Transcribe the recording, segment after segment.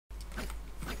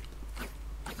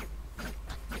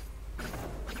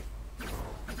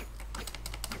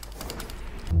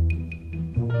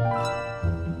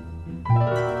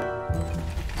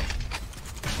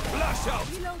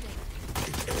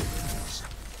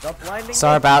Stop blinding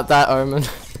Sorry me. about that, Omen.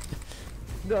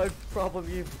 No problem,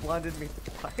 you blinded me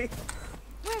twice.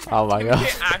 Oh my god. You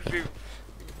actually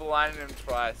blinded him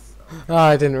twice. Oh,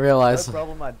 I didn't realize. No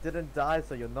problem, I didn't die,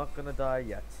 so you're not gonna die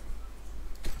yet.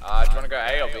 Do you wanna go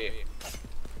A or B?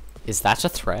 Is that a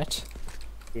threat?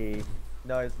 E.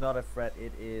 No, it's not a threat,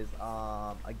 it is,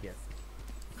 a gift.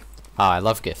 Ah, I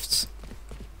love gifts.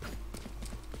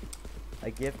 A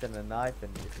gift and a knife,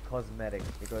 and it's a cosmetic.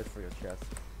 It goes for your chest.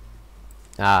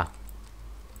 Ah.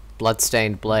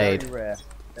 Bloodstained blade. Very rare.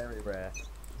 Very rare.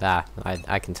 Ah,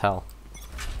 I can tell.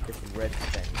 It's red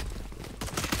stain.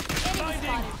 Enemy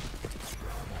spotted.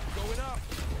 Going up.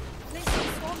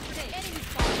 Placing swarm grenade. Enemy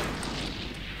spotted.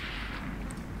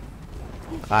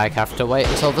 I have to wait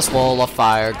until this wall of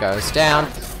fire goes down.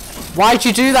 Why'd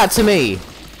you do that to me?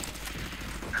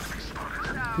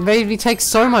 You made me take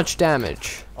so much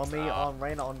damage. On me, on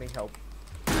Reyna, on me, help.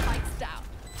 Spikes down.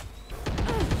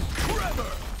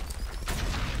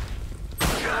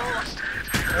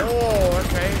 Oh,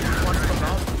 okay. One from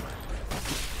out.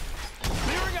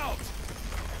 Clearing out.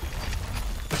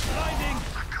 Blinding.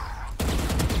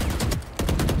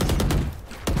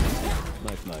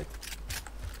 Knife.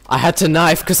 I had to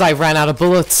knife because I ran out of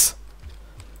bullets.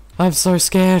 I'm so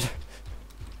scared.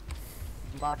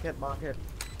 Mark it, mark it.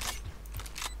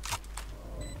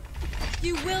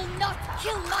 You will not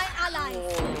kill my allies.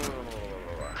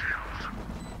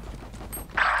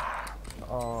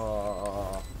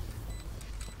 Oh.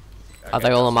 Are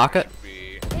they all on market?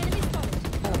 Enemy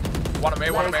spotted. One of me,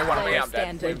 one of me, one of me. Player I'm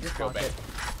dead. standing. Just go back.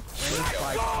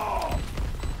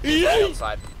 Reyna's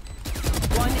Outside.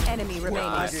 One enemy remaining.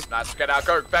 Nice, nice. Get out.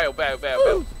 Go. Bail, bail, bail,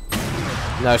 bail.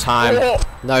 No time.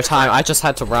 No time. I just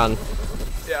had to run.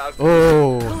 Yeah.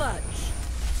 Oh. Clutch.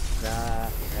 Nah,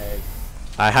 hey.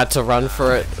 I had to run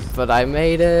for it, but I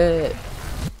made it.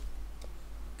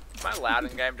 Am I loud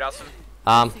in game, Justin?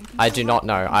 I do not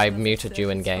know. I muted you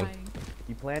in game.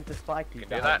 You plan to spike, you Can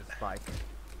do die that. to spike.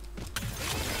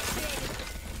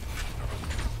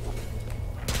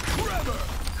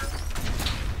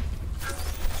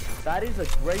 That is a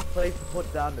great place to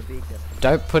put down the beacon.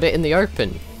 Don't put it in the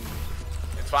open.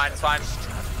 It's fine, it's fine.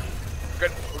 We're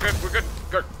good, we're good, we're good.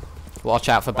 Good. Watch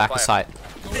out for back of sight.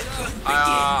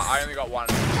 I only got one.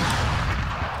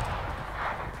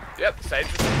 Yep, Sage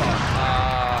is the spot.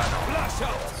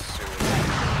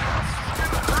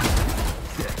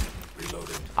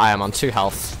 I am on 2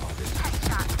 health.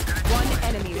 One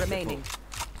enemy remaining.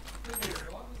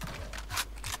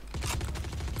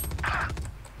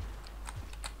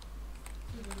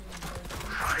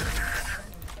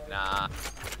 Nah.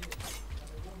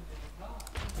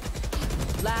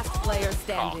 Last player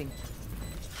standing.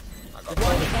 I got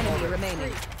One enemy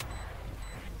remaining.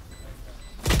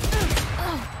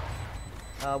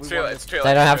 We too won late, this. it's too late.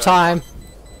 They don't have time.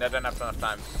 They don't have enough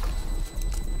time.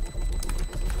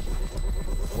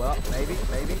 Well, maybe,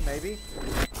 maybe.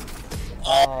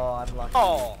 Oh, unlucky.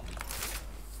 Oh.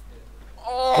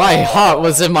 Oh. My heart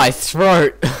was in my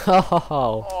throat. Oh.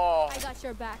 Oh. I got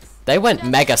your backs. They went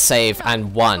mega save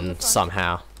and won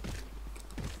somehow.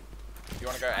 You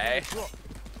wanna go A?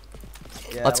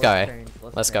 Yeah, Let's go A. change,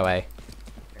 Let's go A.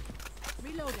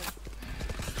 Reloading.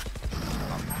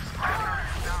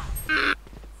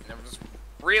 And we're just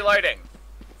reloading.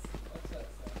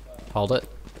 Hold it.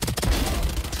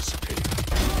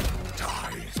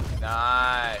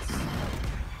 Nice.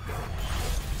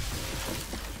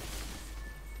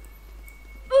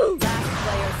 Last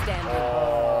player standing.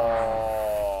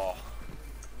 Oh.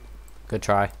 Good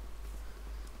try.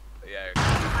 Yeah.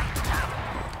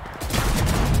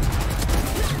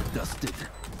 Dusted.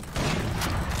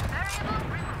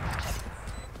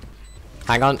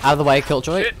 Hang on, out of the way,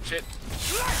 Killjoy. Shit, shit.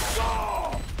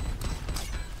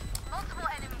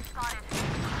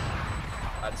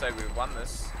 I'd say we won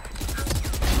this.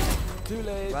 Too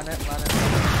late. Run it.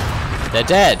 They're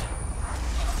dead.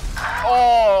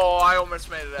 Oh, I almost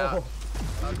made it out.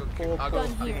 Poor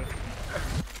Gun here.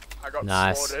 I got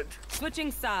Nice. slaughtered.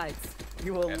 Switching sides.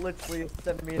 You were literally a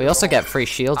centimeter. We also off. get free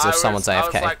shields if someone's I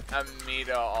was AFK. like a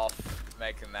meter off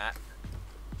making that.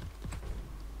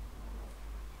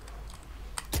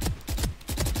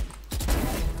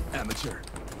 Amateur.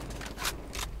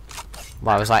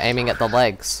 Why was I aiming at the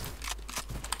legs?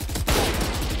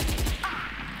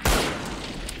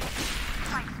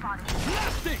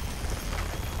 Blasting.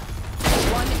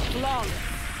 One flawless.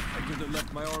 I could have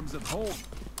left my arms at home.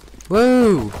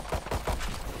 Woo!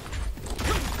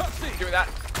 Concussing. Give me that.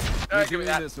 No, We give me doing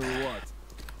that. this or what?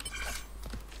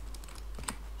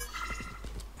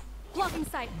 Blocking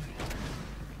sight.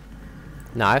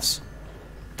 Knives.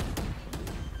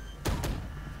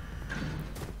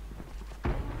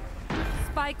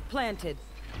 Spike planted.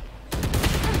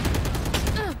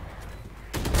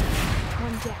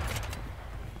 One deck.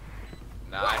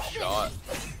 Nice shot.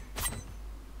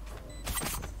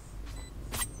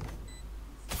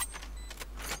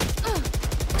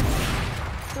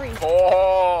 Three.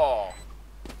 Oh!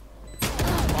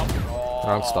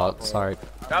 Wrong spot. Sorry.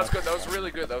 That was good. That was really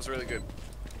good. That was really good.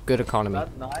 Good economy.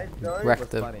 That nice though Wrecked was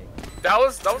them. funny. That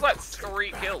was like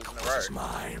 3 kills in a row.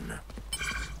 Mine.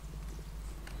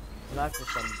 Nice was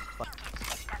some fun.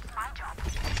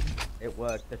 It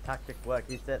worked. The tactic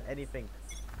worked. He said anything.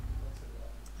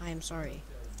 I am sorry.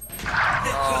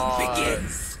 Oh,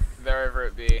 they're over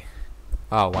at B.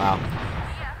 Oh wow.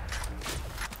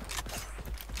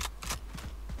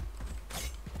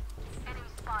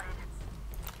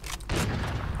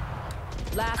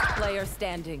 Last player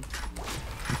standing.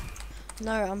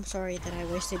 No, I'm sorry that I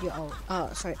wasted your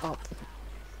ult. Sorry, up.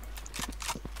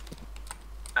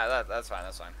 That's fine.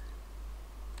 That's fine.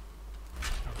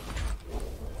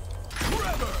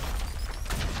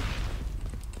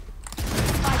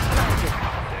 Spike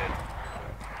planted.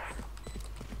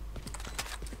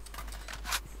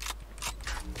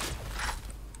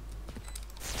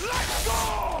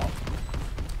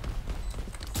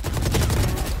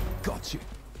 Got you.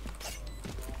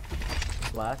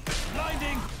 Flash.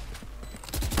 Blinding.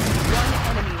 One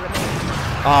enemy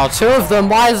remaining. Oh, 2 of them.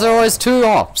 Why is there always 2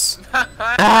 ops?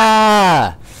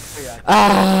 Ah!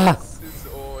 Ah! This is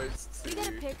always You get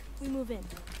a pick, we move in.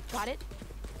 Got it?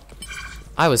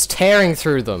 I was tearing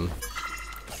through them. One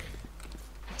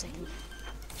second.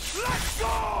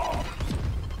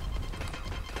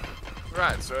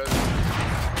 right. So. Okay,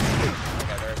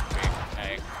 there's B.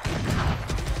 Hey.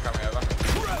 Coming over.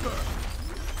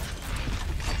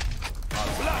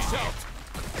 Flash out.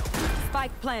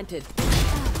 Spike planted.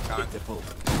 Coming.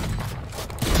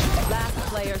 Last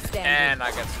player standing. And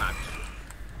I get sniped.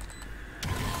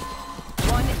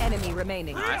 One enemy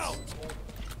remaining. Nice.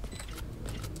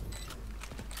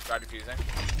 Try defusing.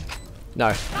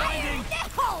 No.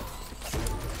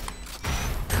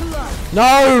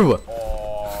 No!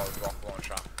 Oh, rock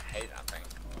launcher. Hate that thing.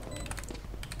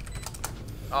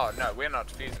 Oh no, we're not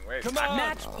defusing. We're Come on.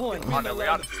 Match point. Oh no, we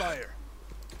are defusing. Fire.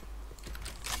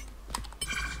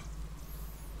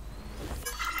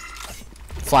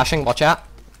 Flashing, watch out.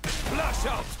 Flash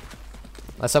out.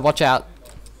 I said watch out.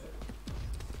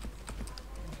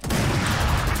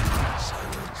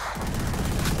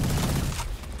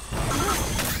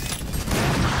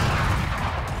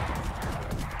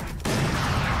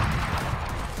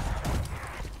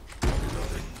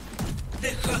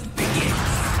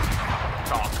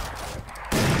 Talk.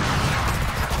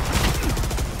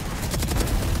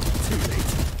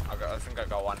 I think I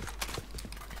got one.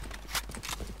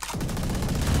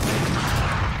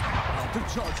 Out of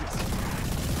charges.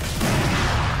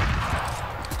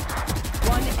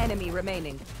 One enemy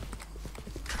remaining.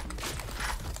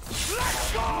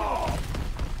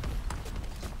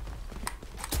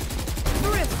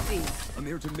 Thrifty. I'm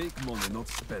here to make money, not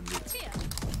spend it.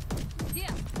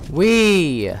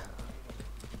 Wee!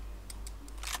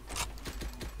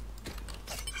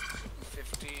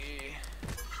 50.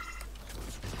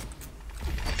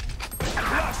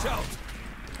 Flash out.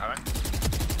 Coming.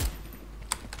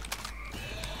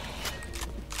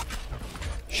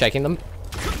 Shaking them.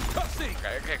 Concussing.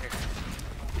 Okay.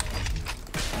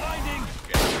 Blinding.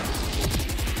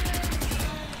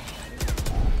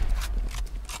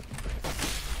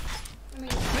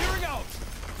 Clearing out.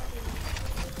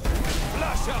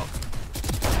 Flash out.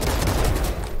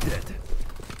 Dead.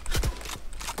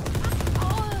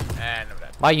 And I'm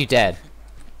dead. Why are you dead?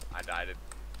 I died.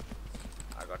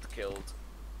 I got killed.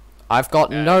 I've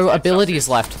got Yeah, no it's abilities just-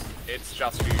 left. It's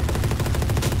just you.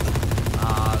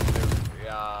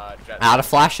 Jet. Out of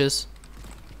flashes.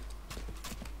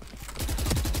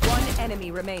 One enemy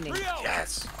remaining.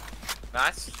 Yes.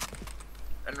 Nice.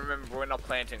 And remember, we're not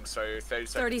planting, so 30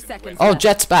 seconds. 30 and we seconds. win. Oh,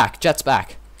 Jet's back. Jet's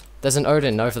back. There's an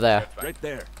Odin over there. Jet's back. Right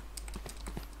there.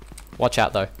 Watch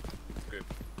out though. Good.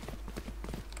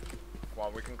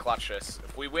 Well, we can clutch this.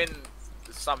 If we win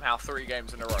somehow 3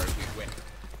 games in a row, we win.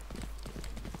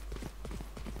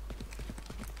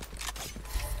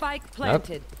 Spike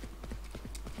planted.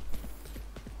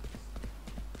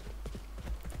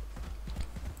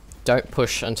 Don't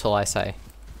push until I say.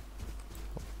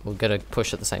 We'll get a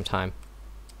push at the same time.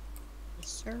 Yes,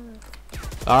 sir.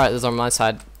 Alright, there's on my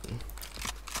side.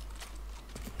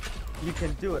 You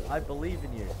can do it. I believe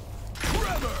in you.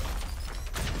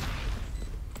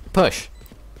 Push.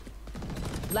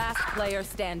 Last player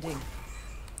standing.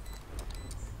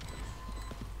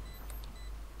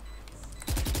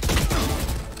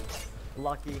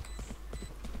 Lucky.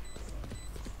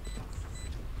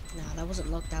 Nah, that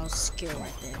wasn't luck, that was skill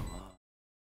right there.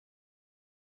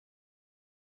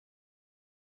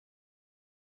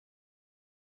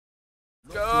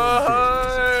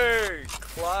 Go!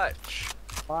 Clutch.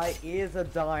 My ears are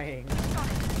dying.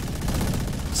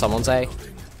 Someone's A.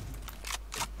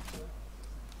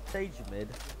 Stage mid.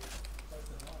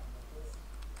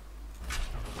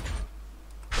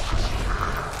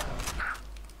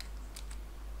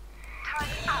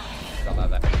 Got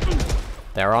that there.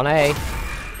 They're on A.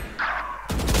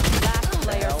 Last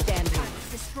player standing.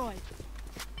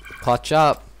 Clutch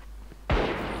up.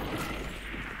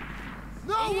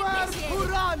 Nowhere to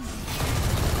run!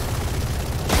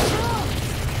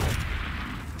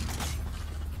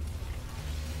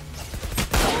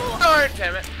 Oh,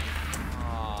 damn it.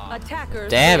 Attackers.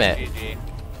 Damn it. GG.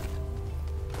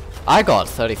 I got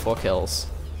 34 kills.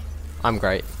 I'm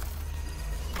great.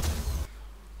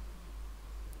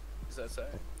 Is that so?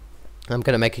 I'm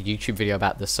gonna make a YouTube video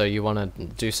about this, so you wanna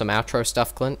do some outro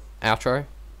stuff, Clint? Outro?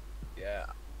 Yeah.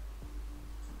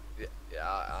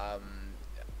 Yeah,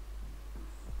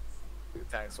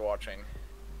 thanks for watching.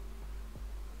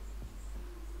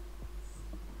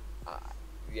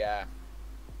 Yeah.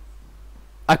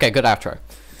 Okay, good outro.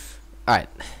 Alright.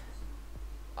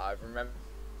 I remember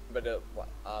to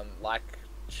like,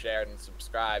 share, and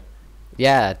subscribe.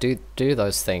 Yeah, do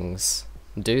those things.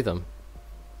 Do them.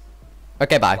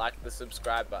 Okay, bye. Like the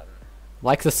subscribe button.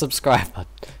 Like the subscribe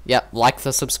button. Yep, like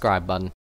the subscribe button.